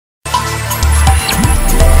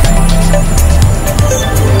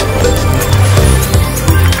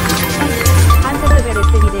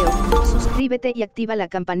Suscríbete y activa la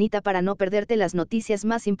campanita para no perderte las noticias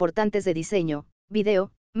más importantes de diseño,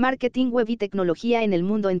 video, marketing web y tecnología en el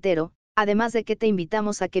mundo entero, además de que te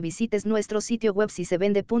invitamos a que visites nuestro sitio web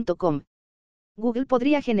sisevende.com. Google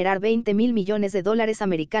podría generar 20.000 millones de dólares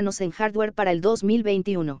americanos en hardware para el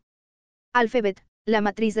 2021. Alphabet, la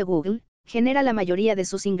matriz de Google, genera la mayoría de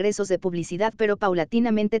sus ingresos de publicidad, pero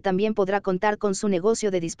paulatinamente también podrá contar con su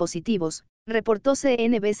negocio de dispositivos, reportó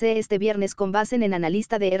CNBC este viernes con base en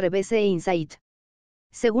analista de RBC Insight.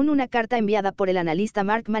 Según una carta enviada por el analista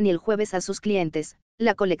Mark Manny el jueves a sus clientes,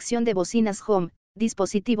 la colección de bocinas Home,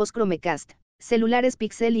 dispositivos Chromecast, celulares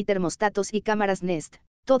Pixel y termostatos y cámaras Nest,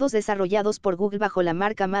 todos desarrollados por Google bajo la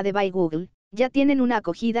marca Made by Google, ya tienen una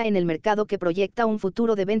acogida en el mercado que proyecta un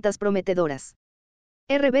futuro de ventas prometedoras.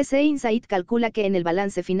 RBC Insight calcula que en el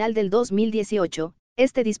balance final del 2018,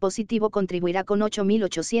 este dispositivo contribuirá con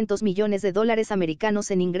 8.800 millones de dólares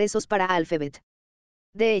americanos en ingresos para Alphabet.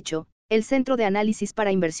 De hecho, el Centro de Análisis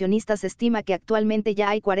para Inversionistas estima que actualmente ya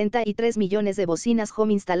hay 43 millones de bocinas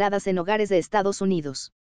Home instaladas en hogares de Estados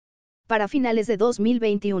Unidos. Para finales de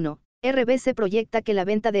 2021, RBC proyecta que la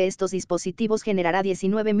venta de estos dispositivos generará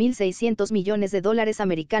 19.600 millones de dólares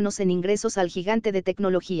americanos en ingresos al gigante de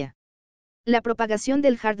tecnología. La propagación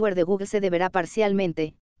del hardware de Google se deberá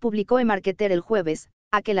parcialmente, publicó eMarketer el jueves,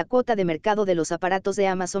 a que la cuota de mercado de los aparatos de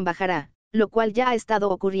Amazon bajará, lo cual ya ha estado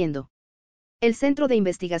ocurriendo. El centro de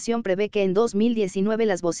investigación prevé que en 2019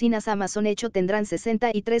 las bocinas Amazon Echo tendrán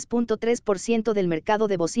 63.3% del mercado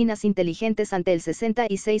de bocinas inteligentes ante el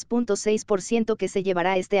 66.6% que se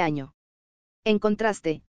llevará este año. En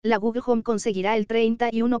contraste, la Google Home conseguirá el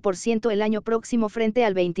 31% el año próximo frente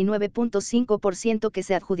al 29.5% que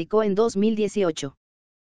se adjudicó en 2018.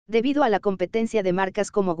 Debido a la competencia de marcas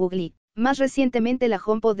como Google y, más recientemente la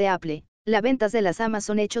HomePod de Apple, las ventas de las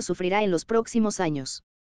Amazon Echo sufrirá en los próximos años.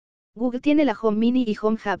 Google tiene la Home Mini y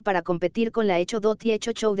Home Hub para competir con la Echo Dot y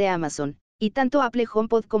Echo Show de Amazon, y tanto Apple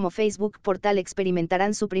HomePod como Facebook Portal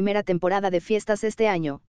experimentarán su primera temporada de fiestas este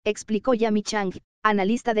año, explicó Yami Chang,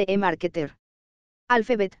 analista de eMarketer.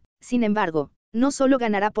 Alphabet, sin embargo, no solo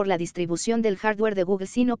ganará por la distribución del hardware de Google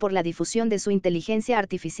sino por la difusión de su inteligencia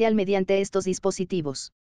artificial mediante estos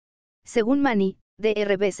dispositivos. Según Manny, de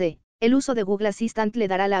RBC, el uso de Google Assistant le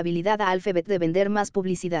dará la habilidad a Alphabet de vender más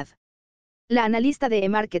publicidad. La analista de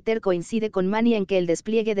eMarketer coincide con Manny en que el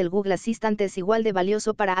despliegue del Google Assistant es igual de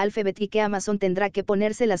valioso para Alphabet y que Amazon tendrá que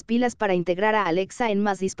ponerse las pilas para integrar a Alexa en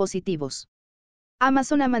más dispositivos.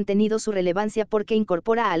 Amazon ha mantenido su relevancia porque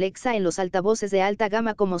incorpora a Alexa en los altavoces de alta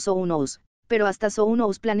gama como Sonos, pero hasta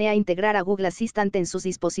Sonos planea integrar a Google Assistant en sus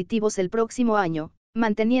dispositivos el próximo año,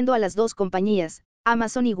 manteniendo a las dos compañías,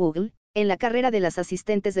 Amazon y Google, en la carrera de las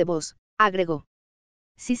asistentes de voz, agregó.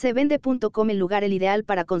 Sisevende.com, el lugar ideal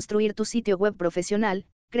para construir tu sitio web profesional,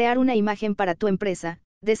 crear una imagen para tu empresa,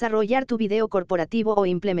 desarrollar tu video corporativo o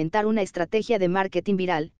implementar una estrategia de marketing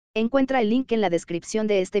viral. Encuentra el link en la descripción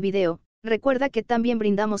de este video. Recuerda que también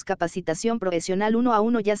brindamos capacitación profesional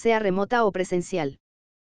 1-a-1 ya sea remota o presencial.